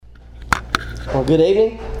Well, good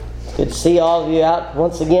evening. It's good to see all of you out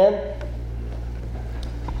once again.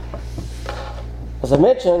 As I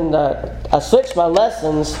mentioned, I switched my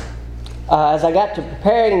lessons. As I got to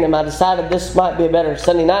preparing them, I decided this might be a better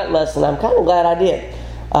Sunday night lesson. I'm kind of glad I did,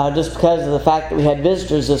 just because of the fact that we had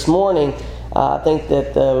visitors this morning. I think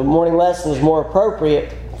that the morning lesson is more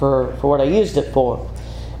appropriate for what I used it for.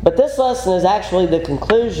 But this lesson is actually the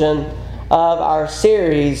conclusion of our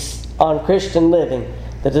series on Christian living,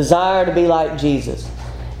 the desire to be like Jesus.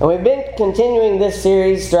 And we've been continuing this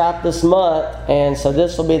series throughout this month, and so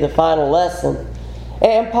this will be the final lesson.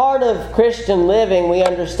 And part of Christian living, we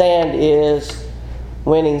understand, is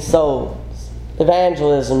winning souls.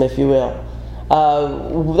 Evangelism, if you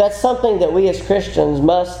will. That's something that we as Christians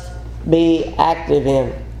must be active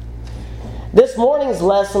in. This morning's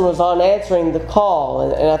lesson was on answering the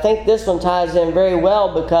call, and I think this one ties in very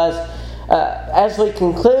well because as we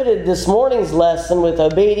concluded this morning's lesson with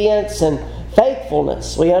obedience and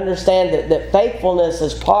faithfulness, we understand that faithfulness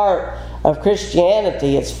is part of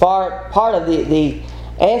Christianity. It's part of the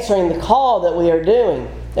answering the call that we are doing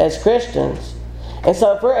as Christians. And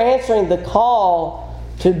so if we're answering the call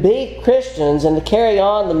to be Christians and to carry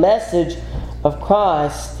on the message of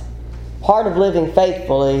Christ, part of living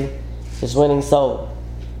faithfully is winning souls.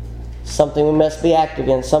 Something we must be active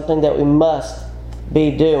in, something that we must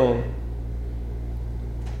be doing.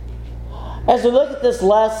 As we look at this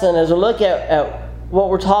lesson, as we look at what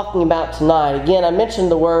we're talking about tonight, again, I mentioned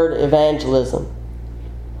the word evangelism.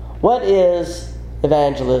 What is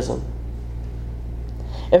evangelism?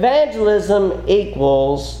 Evangelism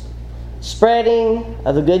equals spreading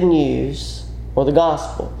of the good news or the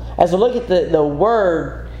gospel. As we look at the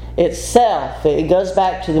word itself, it goes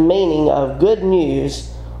back to the meaning of good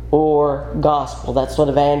news or gospel. That's what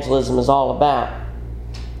evangelism is all about.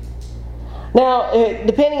 Now,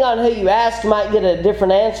 depending on who you ask, you might get a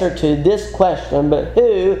different answer to this question, but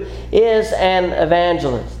who is an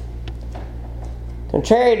evangelist?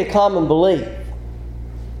 Contrary to common belief,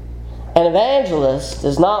 an evangelist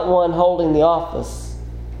is not one holding the office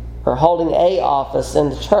or holding a office in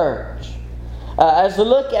the church. As we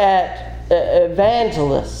look at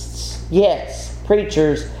evangelists, yes,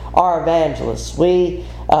 preachers are evangelists. We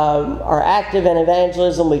are active in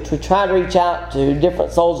evangelism. We try to reach out to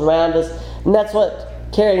different souls around us. And that's what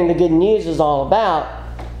carrying the good news is all about.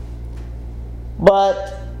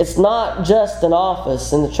 But it's not just an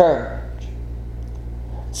office in the church.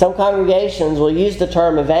 Some congregations will use the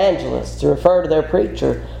term evangelist to refer to their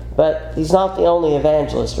preacher, but he's not the only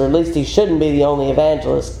evangelist, or at least he shouldn't be the only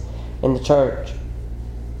evangelist in the church.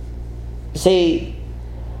 You see,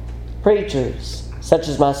 preachers such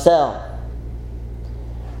as myself,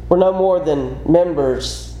 we're no more than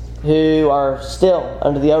members who are still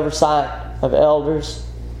under the oversight of elders.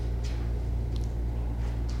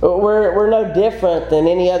 We're no different than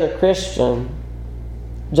any other Christian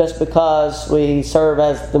just because we serve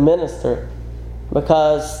as the minister,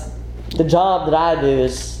 because the job that I do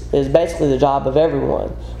is basically the job of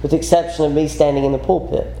everyone, with the exception of me standing in the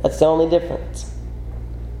pulpit. That's the only difference.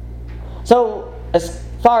 So, as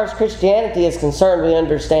far as Christianity is concerned, we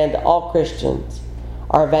understand that all Christians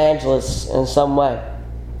are evangelists in some way.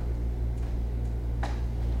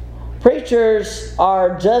 Preachers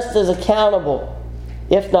are just as accountable,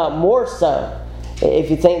 if not more so, if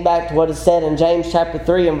you think back to what is said in James chapter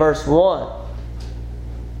 3 and verse 1.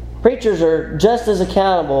 Preachers are just as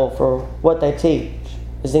accountable for what they teach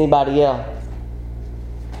as anybody else.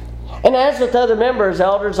 And as with other members,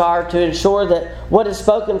 elders are to ensure that what is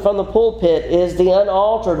spoken from the pulpit is the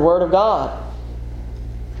unaltered Word of God.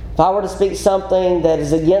 If I were to speak something that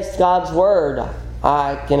is against God's Word,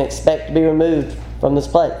 I can expect to be removed from this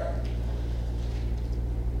place.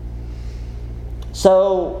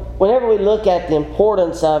 So, whenever we look at the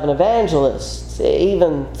importance of an evangelist,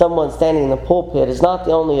 even someone standing in the pulpit is not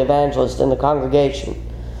the only evangelist in the congregation,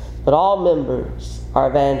 but all members are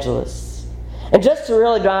evangelists. And just to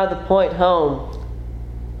really drive the point home,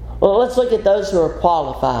 well, let's look at those who are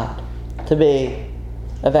qualified to be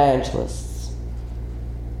evangelists.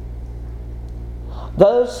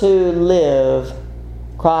 Those who live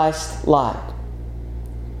Christ-like.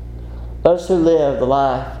 Those who live the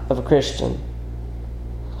life of a Christian.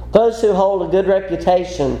 Those who hold a good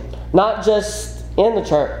reputation, not just in the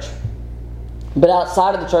church, but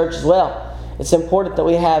outside of the church as well. It's important that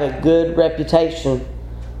we have a good reputation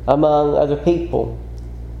among other people.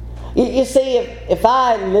 You see, if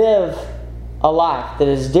I live a life that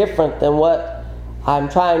is different than what I'm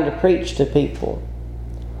trying to preach to people,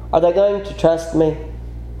 are they going to trust me?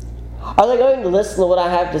 Are they going to listen to what I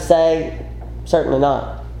have to say? Certainly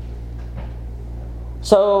not.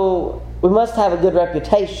 So we must have a good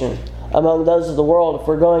reputation among those of the world if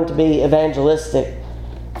we're going to be evangelistic,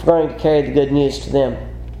 if we're going to carry the good news to them.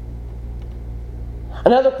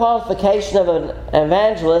 Another qualification of an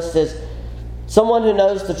evangelist is someone who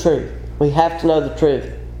knows the truth. We have to know the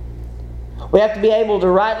truth. We have to be able to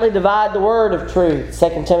rightly divide the word of truth.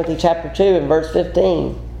 2 Timothy chapter 2 and verse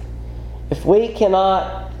 15. If we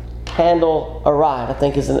cannot handle aright, I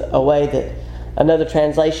think is a way that another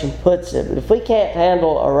translation puts it, but if we can't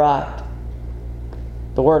handle aright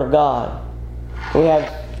the Word of God, we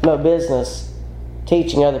have no business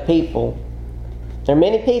teaching other people. There are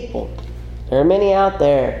many out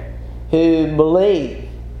there who believe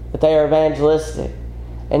that they are evangelistic,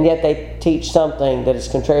 and yet they teach something that is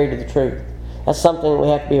contrary to the truth. That's something that we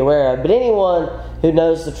have to be aware of. But anyone who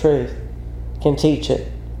knows the truth can teach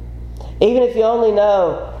it. Even if you only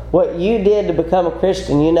know what you did to become a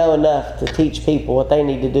Christian, you know enough to teach people what they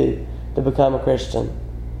need to do to become a Christian.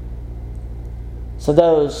 So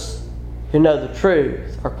those who know the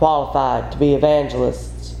truth are qualified to be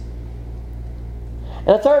evangelists. And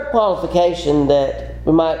a third qualification that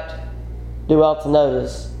we might do well to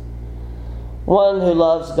notice, one who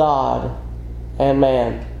loves God and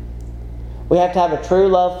man. We have to have a true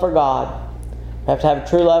love for God. We have to have a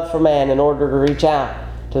true love for man in order to reach out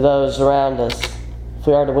to those around us if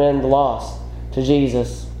we are to win the lost to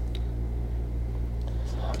Jesus.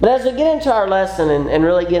 But as we get into our lesson and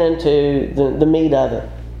really get into the meat of it,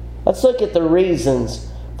 let's look at the reasons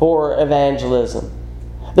for evangelism.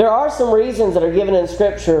 There are some reasons that are given in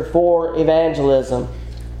Scripture for evangelism.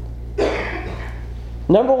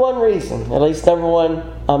 Number one reason, at least number one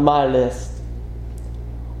on my list,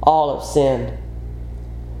 all have sinned.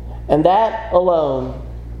 And that alone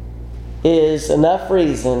is enough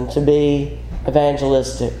reason to be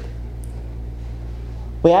evangelistic.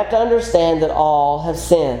 We have to understand that all have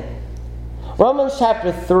sinned. Romans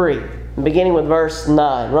chapter 3, beginning with verse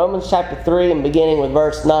 9. Romans chapter 3 and beginning with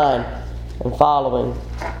verse 9 and following.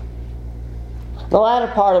 In the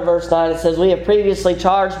latter part of verse 9 it says, "We have previously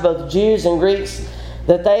charged both Jews and Greeks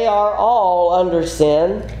that they are all under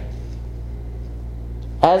sin.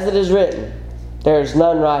 As it is written, there is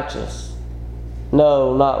none righteous,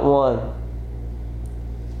 no, not one.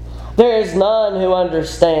 There is none who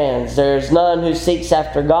understands. There is none who seeks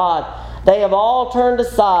after God. They have all turned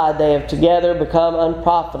aside. They have together become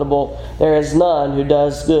unprofitable. There is none who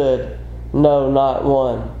does good, no, not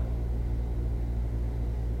one.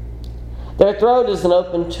 Their throat is an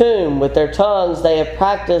open tomb. With their tongues they have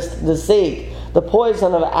practiced deceit. The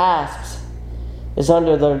poison of asps is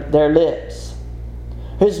under their lips,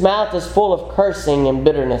 whose mouth is full of cursing and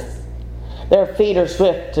bitterness. Their feet are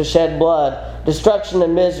swift to shed blood. Destruction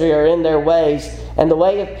and misery are in their ways, and the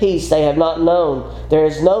way of peace they have not known. There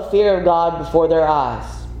is no fear of God before their eyes."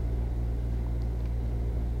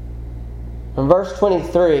 And verse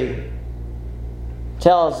 23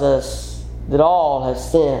 tells us that all have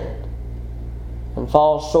sinned and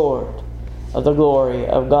fall short of the glory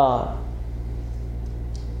of God.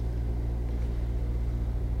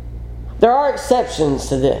 There are exceptions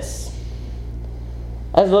to this.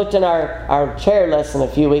 As we looked in our chair lesson a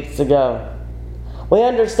few weeks ago, we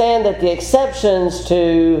understand that the exceptions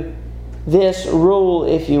to this rule,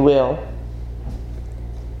 if you will,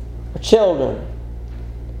 are children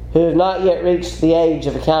who have not yet reached the age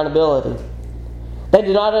of accountability. They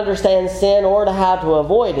do not understand sin or how to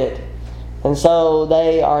avoid it, and so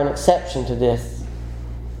they are an exception to this.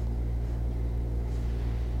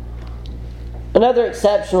 Another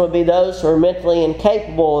exception would be those who are mentally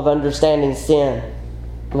incapable of understanding sin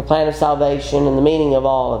and the plan of salvation and the meaning of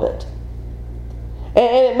all of it. And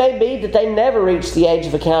it may be that they never reach the age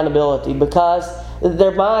of accountability because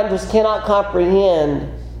their mind just cannot comprehend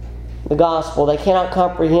the gospel. They cannot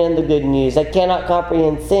comprehend the good news. They cannot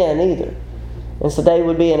comprehend sin either. And so they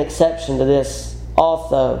would be an exception to this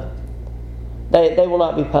also. They will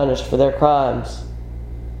not be punished for their crimes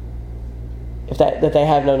that they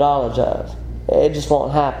have no knowledge of. It just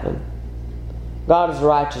won't happen. God is a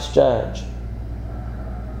righteous judge.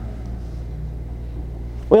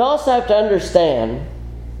 We also have to understand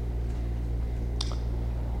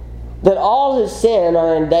that all who sin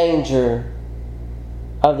are in danger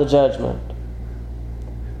of the judgment.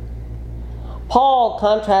 Paul,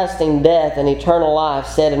 contrasting death and eternal life,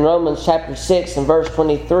 said in Romans chapter 6 and verse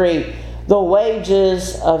 23, "The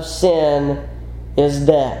wages of sin is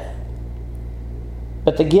death.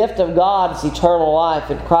 But the gift of God is eternal life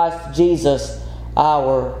in Christ Jesus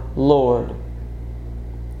our Lord."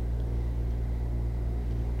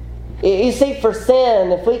 You see, for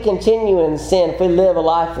sin, if we continue in sin, if we live a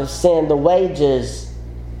life of sin, the wages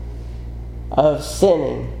of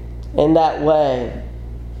sinning in that way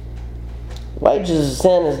Wages of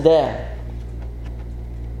sin is death.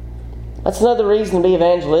 That's another reason to be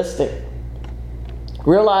evangelistic.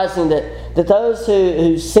 Realizing that those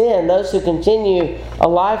who sin, those who continue a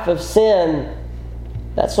life of sin,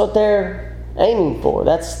 that's what they're aiming for.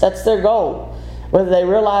 That's their goal. Whether they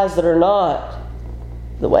realize it or not,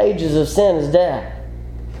 the wages of sin is death.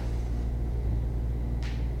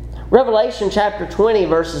 Revelation chapter 20,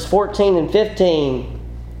 verses 14 and 15.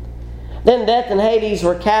 Then death and Hades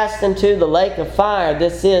were cast into the lake of fire.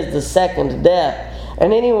 This is the second death.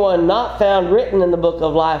 And anyone not found written in the book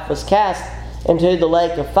of life was cast into the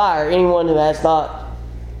lake of fire. Anyone who has not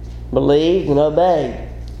believed and obeyed,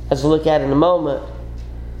 as we'll look at in a moment.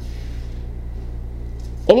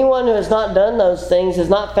 Anyone who has not done those things is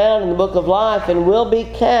not found in the book of life and will be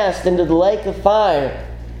cast into the lake of fire.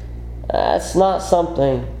 That's not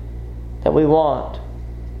something that we want.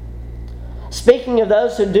 Speaking of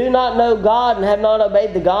those who do not know God and have not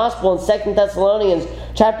obeyed the gospel in 2 Thessalonians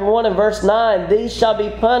chapter 1 and verse 9, these shall be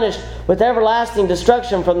punished with everlasting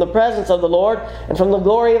destruction from the presence of the Lord and from the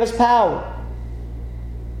glory of His power.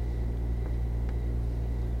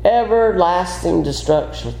 Everlasting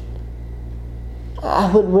destruction.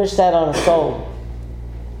 I wouldn't wish that on a soul.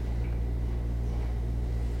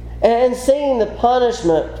 And seeing the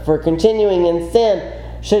punishment for continuing in sin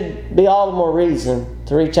should be all the more reason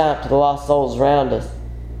to reach out to the lost souls around us.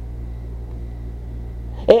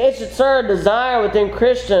 It should stir a desire within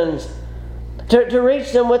Christians to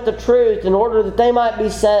reach them with the truth in order that they might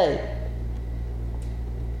be saved.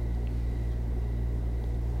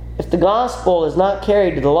 If the gospel is not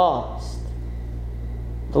carried to the lost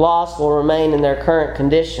will remain in their current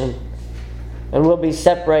condition and will be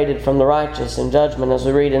separated from the righteous in judgment, as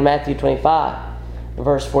we read in Matthew 25,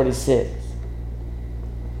 verse 46.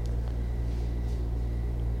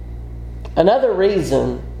 Another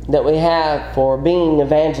reason that we have for being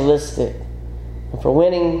evangelistic and for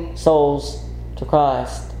winning souls to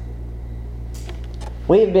Christ,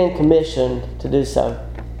 we have been commissioned to do so.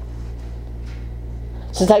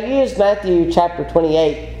 Since I used Matthew chapter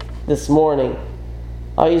 28 this morning,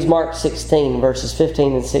 I'll use Mark 16, verses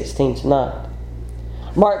 15 and 16 tonight.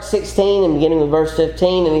 Mark 16, and beginning with verse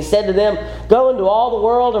 15, and He said to them, "Go into all the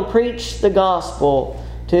world and preach the gospel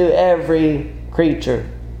to every creature.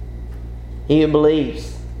 He who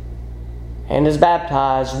believes and is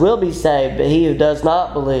baptized will be saved, but he who does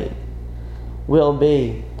not believe will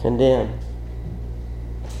be condemned."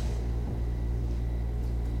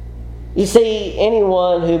 You see,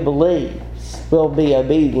 anyone who believes will be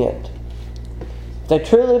obedient. If they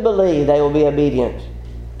truly believe, they will be obedient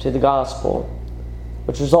to the gospel,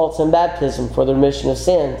 which results in baptism for the remission of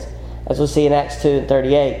sins, as we see in Acts 2 and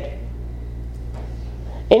 38.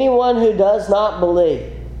 Anyone who does not believe,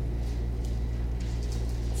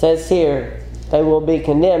 it says here, they will be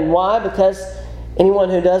condemned. Why? Because anyone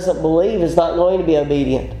who doesn't believe is not going to be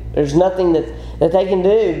obedient. There's nothing that they can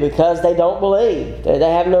do because they don't believe. They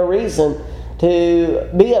have no reason to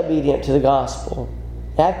be obedient to the gospel.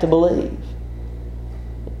 They have to believe.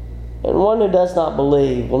 And one who does not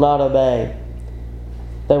believe will not obey.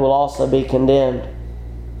 They will also be condemned.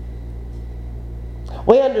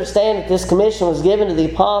 We understand that this commission was given to the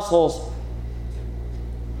apostles,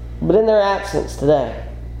 but in their absence today,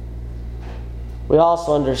 we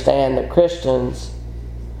also understand that Christians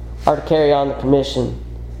are to carry on the commission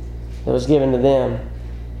that was given to them.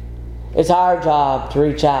 It's our job to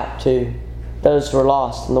reach out to those who are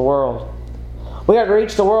lost in the world. We are to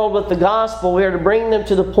reach the world with the gospel. We are to bring them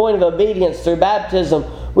to the point of obedience through baptism.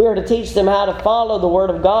 We are to teach them how to follow the Word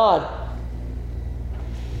of God.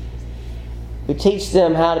 We teach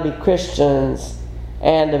them how to be Christians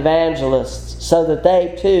and evangelists so that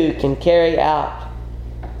they too can carry out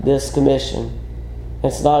this commission.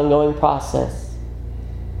 It's an ongoing process.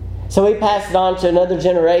 So we pass it on to another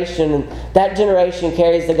generation, and that generation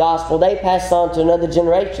carries the gospel. They pass it on to another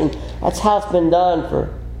generation. That's how it's been done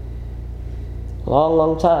for a long,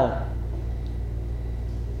 long time.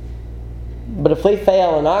 But if we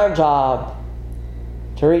fail in our job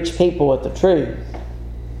to reach people with the truth,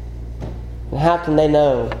 then how can they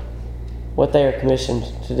know what they are commissioned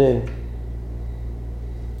to do?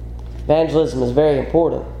 Evangelism is very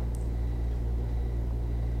important.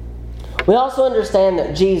 We also understand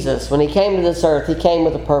that Jesus, when He came to this earth, He came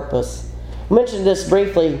with a purpose. I mentioned this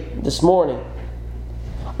briefly this morning.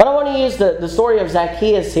 But I want to use the story of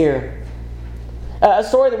Zacchaeus here. A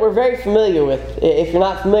story that we're very familiar with. If you're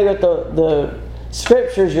not familiar with the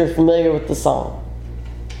Scriptures, you're familiar with the song.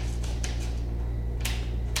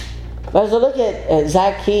 But as we look at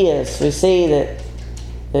Zacchaeus, we see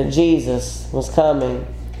that Jesus was coming.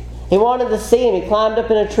 He wanted to see Him. He climbed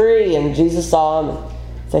up in a tree, and Jesus saw him and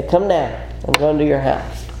said, "Come down. I'm going to your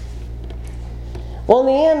house. Well, in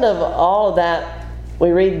the end of all of that,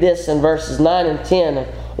 we read this in verses 9 and 10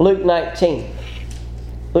 of Luke 19.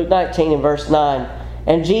 Luke 19 and verse 9.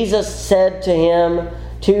 And Jesus said to him,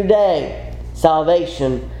 today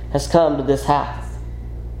salvation has come to this house,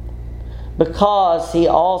 because he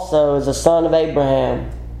also is a son of Abraham.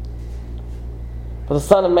 For the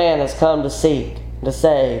Son of Man has come to seek, to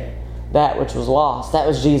save that which was lost. That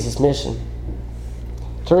was Jesus' mission.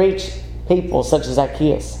 To reach people such as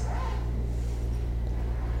Zacchaeus.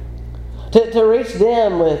 To reach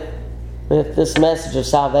them with this message of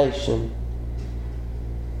salvation.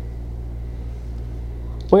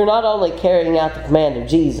 We're not only carrying out the command of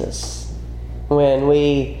Jesus when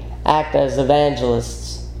we act as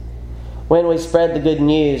evangelists, when we spread the good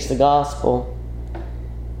news, the gospel,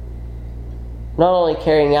 not only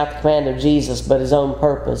carrying out the command of Jesus, but His own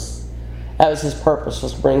purpose. That was His purpose,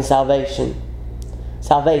 was to bring salvation.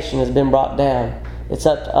 Salvation has been brought down. It's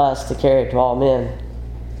up to us to carry it to all men.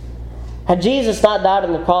 Had Jesus not died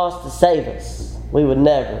on the cross to save us, we would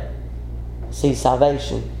never see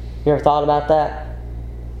salvation. You ever thought about that?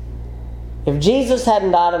 If Jesus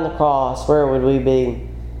hadn't died on the cross, where would we be?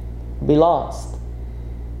 Be lost.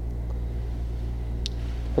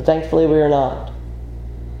 But thankfully we are not.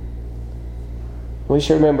 We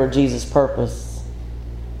should remember Jesus' purpose.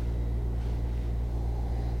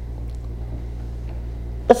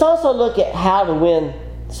 Let's also look at how to win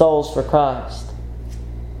souls for Christ.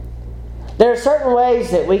 There are certain ways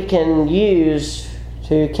that we can use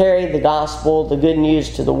to carry the gospel, the good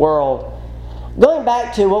news to the world. Going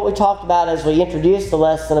back to what we talked about as we introduced the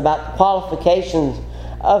lesson about the qualifications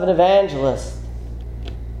of an evangelist,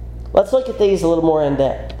 let's look at these a little more in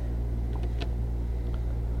depth.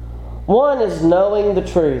 One is knowing the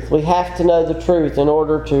truth. We have to know the truth in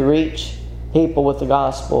order to reach people with the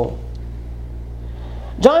gospel.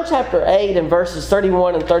 John chapter 8 and verses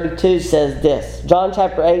 31 and 32 says this. John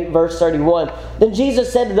chapter 8 verse 31. Then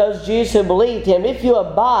Jesus said to those Jews who believed Him, if you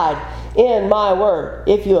abide in my word,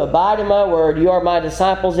 if you abide in my word, you are my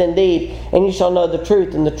disciples indeed, and you shall know the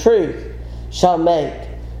truth, and the truth shall make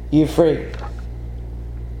you free.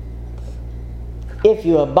 If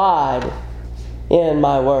you abide in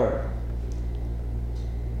my word.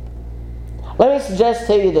 Let me suggest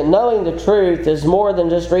to you that knowing the truth is more than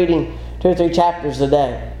just reading 2 or 3 chapters a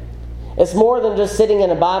day. It's more than just sitting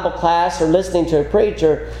in a Bible class or listening to a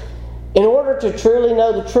preacher. In order to truly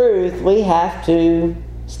know the truth, we have to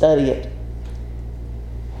study it.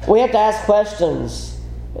 We have to ask questions.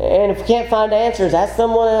 And if we can't find answers, ask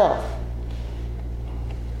someone else.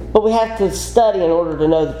 But we have to study in order to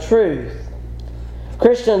know the truth.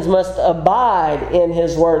 Christians must abide in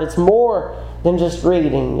His Word. It's more than just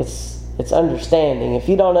reading. It's understanding. If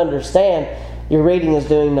you don't understand, your reading is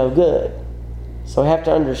doing no good. So we have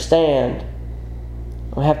to understand.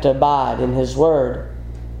 We have to abide in His Word.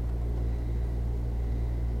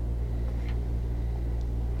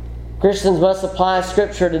 Christians must apply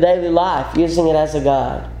Scripture to daily life, using it as a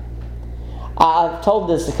guide. I've told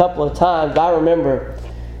this a couple of times. I remember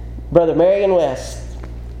Brother Marion West.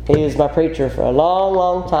 He was my preacher for a long,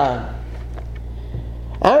 long time.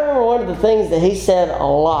 I remember one of the things that he said a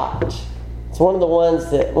lot. It's one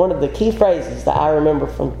of the key phrases that I remember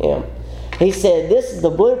from him. He said, this is the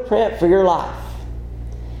blueprint for your life.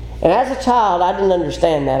 And as a child, I didn't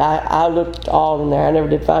understand that. I looked all in there. I never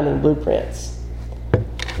did find any blueprints.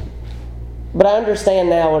 But I understand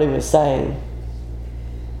now what he was saying.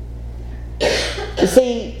 You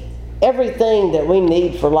see, everything that we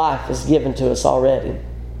need for life is given to us already.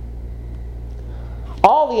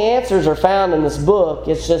 All the answers are found in this book.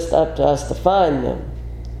 It's just up to us to find them.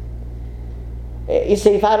 You see,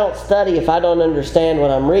 if I don't study, if I don't understand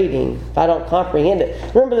what I'm reading, if I don't comprehend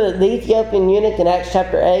it. Remember the Ethiopian eunuch in Acts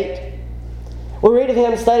chapter 8? We read of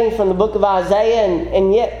him studying from the book of Isaiah,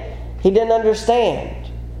 and yet he didn't understand.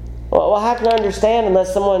 Well, how can I understand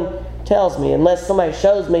unless someone tells me, unless somebody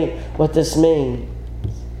shows me what this means?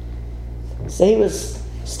 See, he was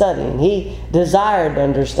studying. He desired to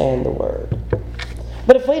understand the Word.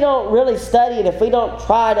 But if we don't really study it, if we don't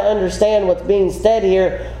try to understand what's being said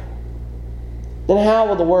here, then how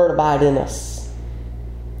will the Word abide in us?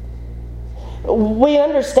 We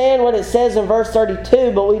understand what it says in verse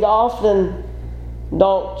 32, but we often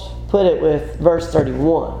don't put it with verse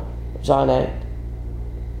 31, John 8.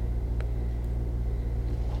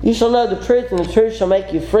 You shall know the truth, and the truth shall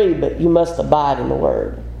make you free, but you must abide in the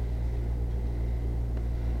Word.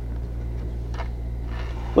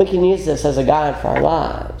 We can use this as a guide for our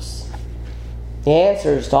lives. The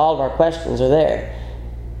answers to all of our questions are there.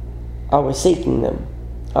 Are we seeking them?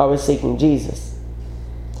 Are we seeking Jesus?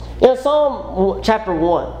 You know, Psalm chapter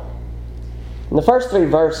 1. In the first 3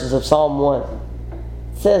 verses of Psalm 1, it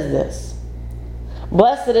says this: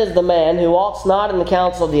 "Blessed is the man who walks not in the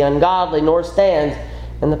counsel of the ungodly, nor stands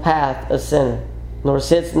in the path of sinners, nor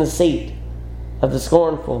sits in the seat of the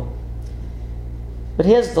scornful. But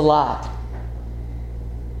his delight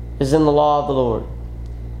is in the law of the Lord.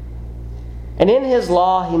 And in his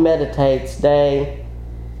law he meditates day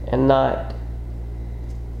and night.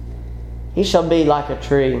 He shall be like a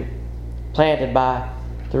tree planted by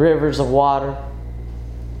the rivers of water,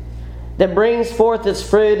 that brings forth its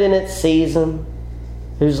fruit in its season,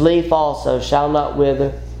 whose leaf also shall not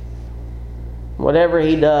wither. Whatever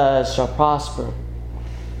he does shall prosper."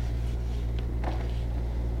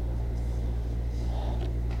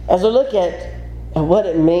 As we look at what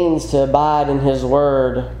it means to abide in His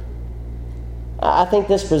Word, I think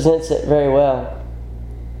this presents it very well.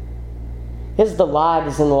 His delight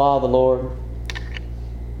is in the law of the Lord.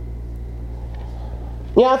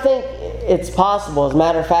 I think it's possible. As a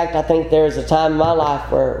matter of fact, I think there was a time in my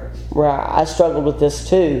life where I struggled with this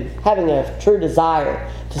too, having a true desire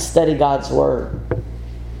to study God's Word.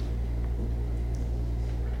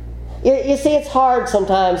 You see, it's hard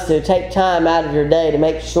sometimes to take time out of your day to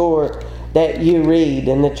make sure that you read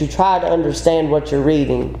and that you try to understand what you're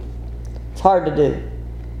reading. It's hard to do.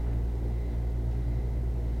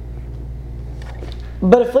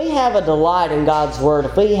 But if we have a delight in God's Word,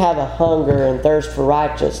 if we have a hunger and thirst for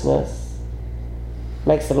righteousness, it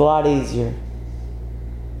makes it a lot easier.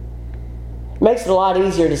 It makes it a lot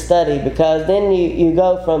easier to study, because then you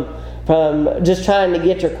go from just trying to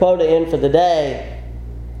get your quota in for the day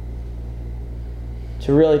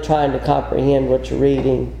to really trying to comprehend what you're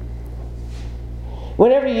reading.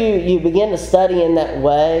 Whenever you begin to study in that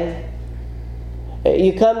way,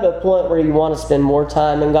 you come to a point where you want to spend more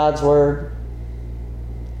time in God's Word.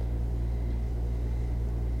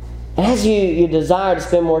 As you desire to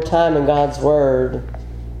spend more time in God's Word,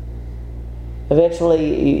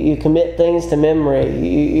 eventually you commit things to memory.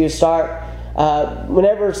 You start,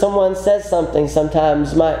 whenever someone says something,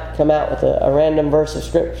 sometimes might come out with a random verse of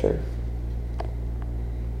Scripture.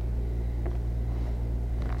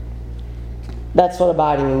 That's what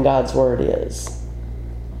abiding in God's Word is.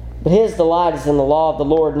 But his delight is in the law of the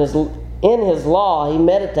Lord, and in his law he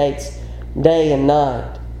meditates day and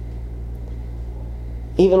night.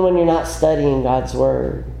 Even when you're not studying God's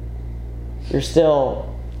Word, you're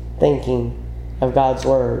still thinking of God's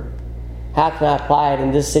Word. How can I apply it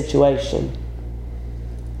in this situation?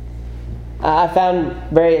 I found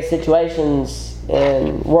various situations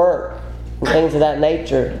in work and things of that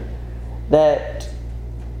nature that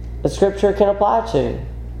the Scripture can apply to.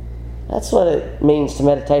 That's what it means to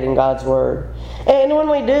meditate in God's Word. And when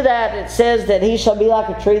we do that, it says that he shall be like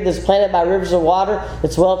a tree that's planted by rivers of water,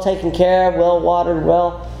 that's well taken care of, well watered,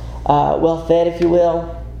 well fed, if you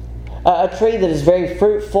will. A tree that is very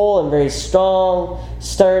fruitful and very strong,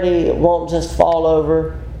 sturdy. It won't just fall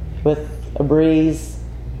over with a breeze.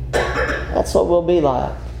 That's what we'll be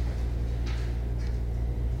like.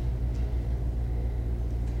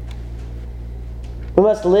 We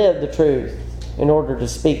must live the truth in order to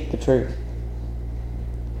speak the truth.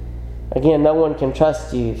 Again, no one can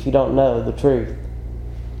trust you if you don't know the truth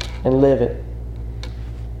and live it.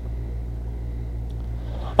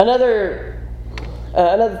 Another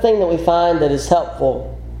thing that we find that is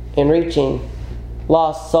helpful in reaching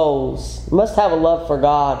lost souls, we must have a love for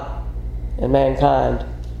God and mankind.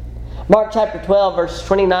 Mark chapter 12, verses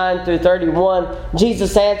 29 through 31,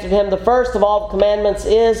 Jesus answered him, "The first of all the commandments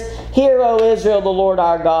is, Hear, O Israel, the Lord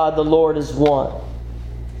our God, the Lord is one.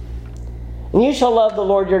 And you shall love the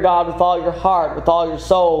Lord your God with all your heart, with all your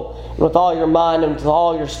soul, and with all your mind, and with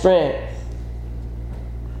all your strength.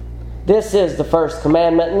 This is the first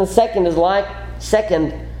commandment. And the second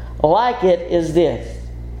like it is this: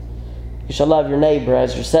 You shall love your neighbor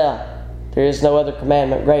as yourself. There is no other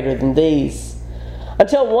commandment greater than these.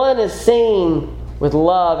 Until one is seen with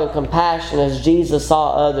love and compassion as Jesus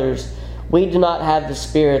saw others, we do not have the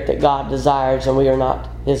spirit that God desires, and we are not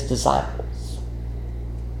his disciples."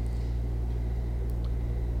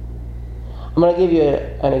 I'm going to give you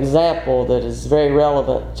an example that is very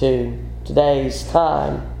relevant to today's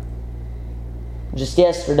time. Just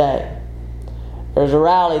yesterday, there was a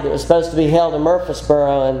rally that was supposed to be held in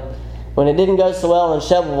Murfreesboro, and when it didn't go so well in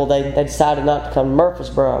Shelbyville, they decided not to come to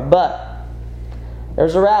Murfreesboro. But there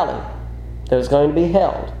was a rally that was going to be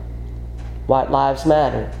held. White Lives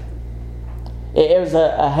Matter. It was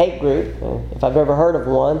a hate group, if I've ever heard of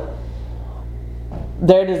one.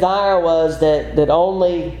 Their desire was that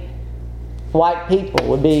only white people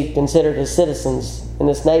would be considered as citizens in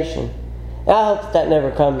this nation. And I hope that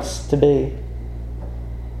never comes to be.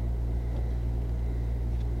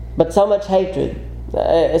 But so much hatred.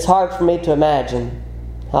 It's hard for me to imagine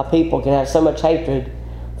how people can have so much hatred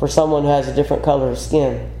for someone who has a different color of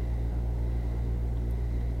skin.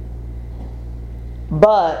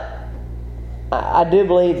 But I do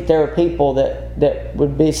believe that there are people that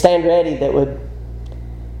would stand ready, that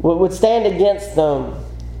would stand against them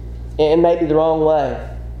in maybe the wrong way,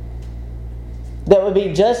 that would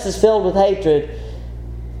be just as filled with hatred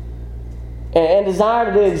and desire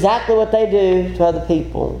to do exactly what they do to other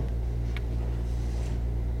people.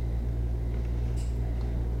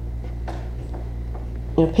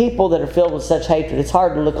 You know, people that are filled with such hatred, it's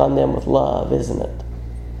hard to look on them with love, isn't it?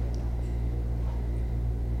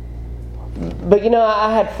 But you know,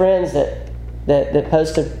 I had friends that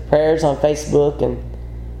posted prayers on Facebook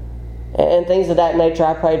and things of that nature.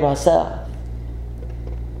 I prayed myself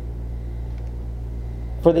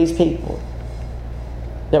for these people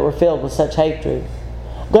that were filled with such hatred.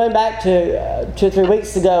 Going back to 2 or 3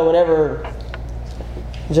 weeks ago, whenever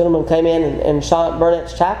a gentleman came in and shot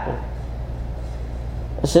Burnett's Chapel,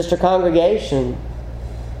 a sister congregation,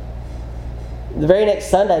 the very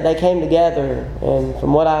next Sunday they came together, and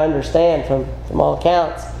from what I understand, from all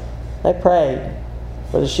accounts, they prayed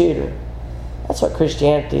for the shooter. That's what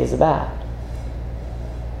Christianity is about.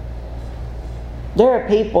 There are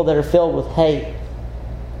people that are filled with hate.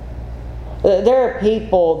 There are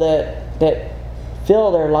people that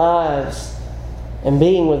fill their lives and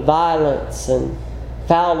being with violence and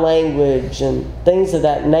foul language and things of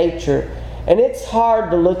that nature. And it's hard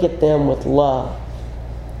to look at them with love.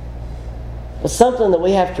 But something that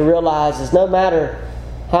we have to realize is no matter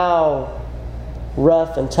how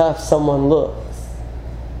rough and tough someone looks,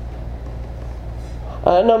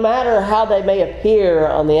 no matter how they may appear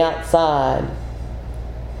on the outside,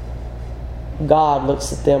 God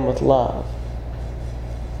looks at them with love.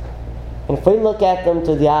 And if we look at them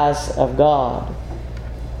through the eyes of God,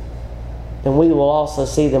 then we will also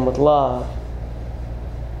see them with love.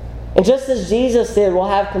 And just as Jesus did, we'll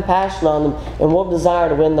have compassion on them and we'll desire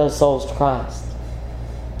to win those souls to Christ.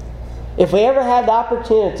 If we ever have the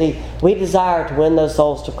opportunity, we desire to win those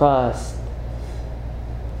souls to Christ.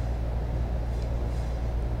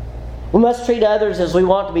 We must treat others as we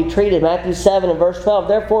want to be treated. Matthew 7 and verse 12.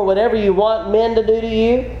 Therefore, whatever you want men to do to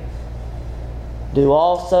you, do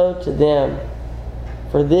also to them.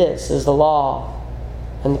 For this is the law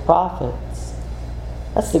and the prophets.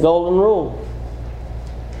 That's the golden rule.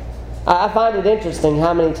 I find it interesting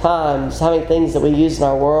how many things that we use in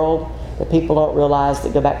our world that people don't realize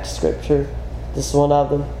that go back to Scripture. This is one of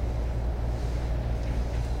them.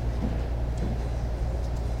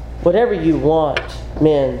 Whatever you want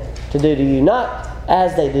men to do to you, not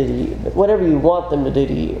as they do to you, but whatever you want them to do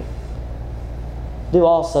to you, do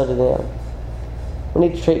also to them. We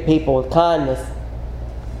need to treat people with kindness.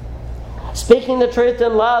 Speaking the truth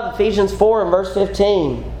in love, Ephesians 4 and verse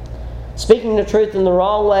 15. Speaking the truth in the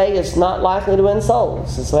wrong way is not likely to win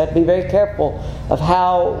souls. And so we have to be very careful of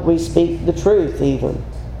how we speak the truth even.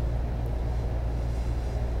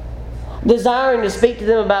 Desiring to speak to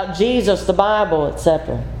them about Jesus, the Bible,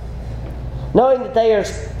 etc. Knowing that they are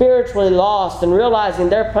spiritually lost and realizing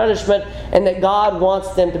their punishment and that God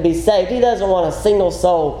wants them to be saved. He doesn't want a single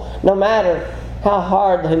soul, no matter how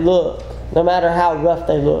hard they look, no matter how rough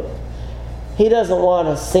they look. He doesn't want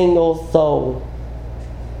a single soul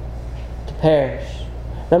to perish,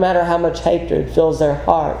 no matter how much hatred fills their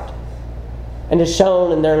heart and is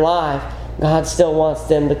shown in their life. God still wants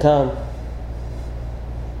them to come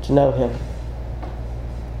to know Him.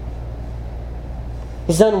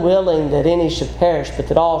 He's unwilling that any should perish, but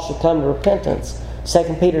that all should come to repentance.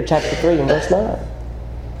 2 Peter chapter 3 and verse 9.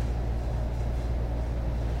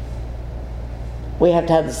 We have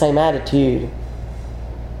to have the same attitude.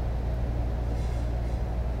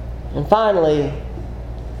 And finally,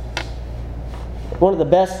 one of the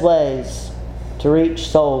best ways to reach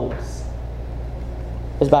souls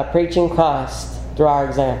is by preaching Christ through our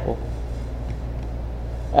example.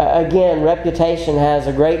 Again, reputation has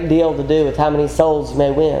a great deal to do with how many souls you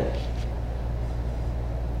may win.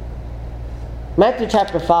 Matthew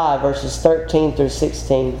chapter 5, verses 13 through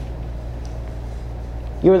 16.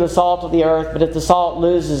 You are the salt of the earth, but if the salt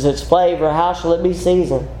loses its flavor, how shall it be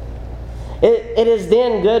seasoned? It is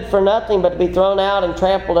then good for nothing but to be thrown out and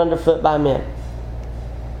trampled underfoot by men.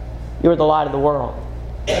 You are the light of the world.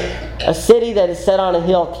 A city that is set on a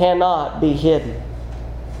hill cannot be hidden.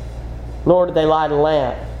 Nor do they light a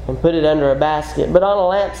lamp and put it under a basket, but on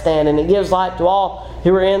a lampstand, and it gives light to all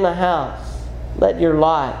who are in the house. Let your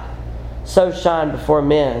light so shine before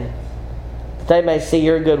men that they may see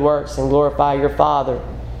your good works and glorify your Father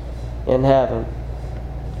in heaven.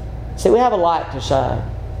 See, we have a light to shine.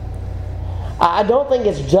 I don't think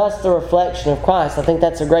it's just the reflection of Christ. I think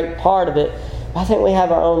that's a great part of it. But I think we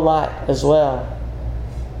have our own light as well.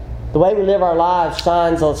 The way we live our lives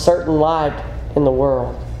shines a certain light in the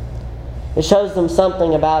world. It shows them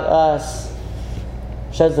something about us.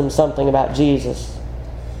 It shows them something about Jesus.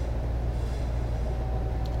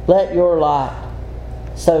 Let your light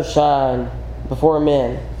so shine before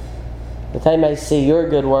men that they may see your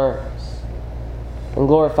good works and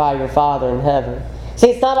glorify your Father in heaven. See,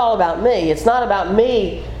 it's not all about me. It's not about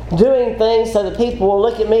me doing things so that people will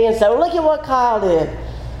look at me and say, well, look at what Kyle did.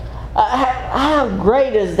 How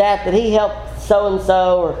great is that he helped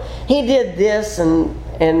so-and-so, or he did this, and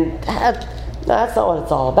that's not what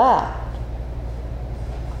it's all about.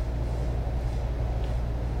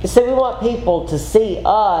 You see, we want people to see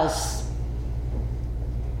us,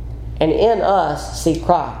 and in us see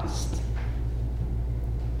Christ.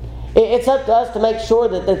 It's up to us to make sure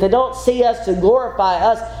that they don't see us to glorify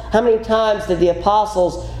us. How many times did the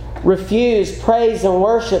apostles refuse praise and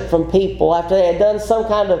worship from people after they had done some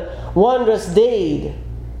kind of wondrous deed?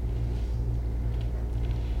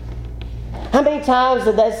 How many times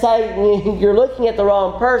did they say, you're looking at the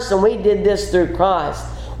wrong person? We did this through Christ.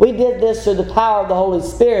 We did this through the power of the Holy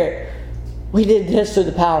Spirit. We did this through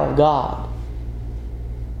the power of God.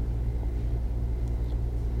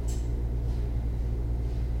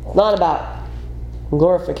 It's not about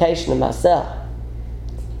glorification of myself,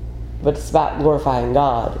 but it's about glorifying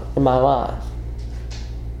God in my life.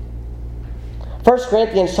 1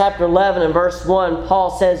 Corinthians chapter 11 and verse 1,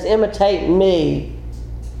 Paul says, imitate me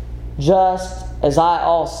just as I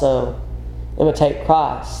also imitate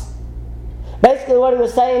Christ. Basically what he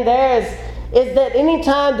was saying there is that any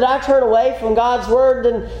time that I turn away from God's Word,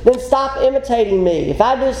 then stop imitating me. If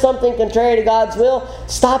I do something contrary to God's will,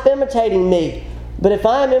 stop imitating me. But if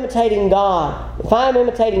I am imitating God, if I am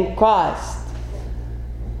imitating Christ,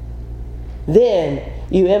 then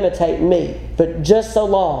you imitate me. But just so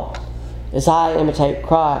long as I imitate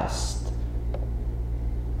Christ.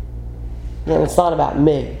 Then it's not about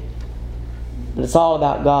me, but it's all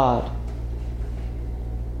about God.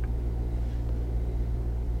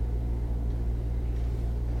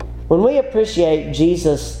 When we appreciate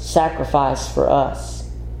Jesus' sacrifice for us,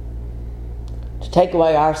 to take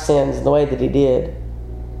away our sins in the way that He did,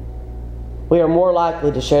 we are more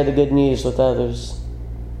likely to share the good news with others.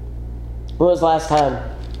 When was the last time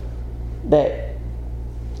that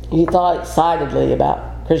you thought excitedly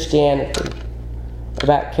about Christianity,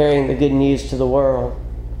 about carrying the good news to the world?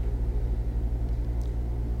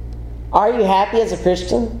 Are you happy as a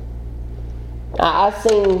Christian? I've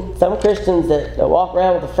seen some Christians that walk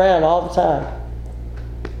around with a frown all the time.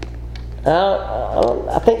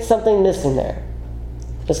 I think something's missing there.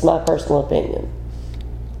 Just my personal opinion.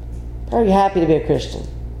 Are you happy to be a Christian?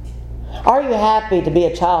 Are you happy to be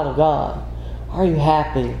a child of God? Are you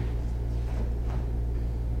happy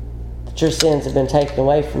that your sins have been taken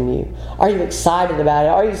away from you? Are you excited about it?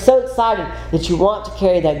 Are you so excited that you want to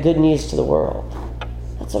carry that good news to the world?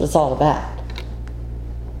 That's what it's all about.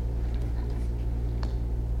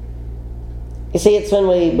 You see, it's when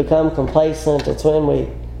we become complacent, it's when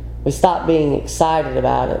we stop being excited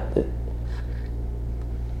about it,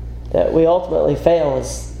 that we ultimately fail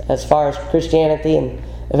as far as Christianity and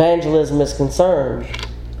evangelism is concerned.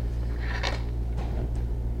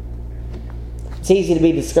 It's easy to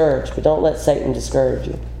be discouraged, but don't let Satan discourage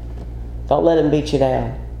you. Don't let him beat you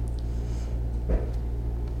down.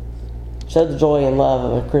 Show the joy and love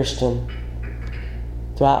of a Christian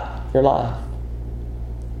throughout your life.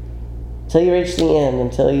 Until you reach the end,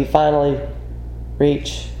 until you finally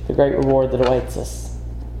reach the great reward that awaits us.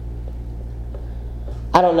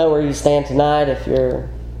 I don't know where you stand tonight, if you're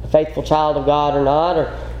a faithful child of God or not,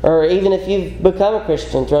 or even if you've become a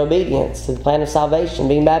Christian through obedience to the plan of salvation,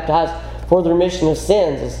 being baptized for the remission of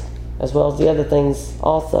sins, as well as the other things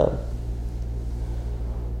also.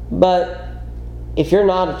 But if you're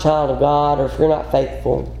not a child of God, or if you're not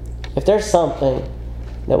faithful, if there's something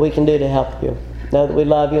that we can do to help you, know that we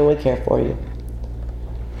love you and we care for you.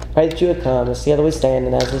 Pray that you would come, and together we stand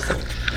and as we sing.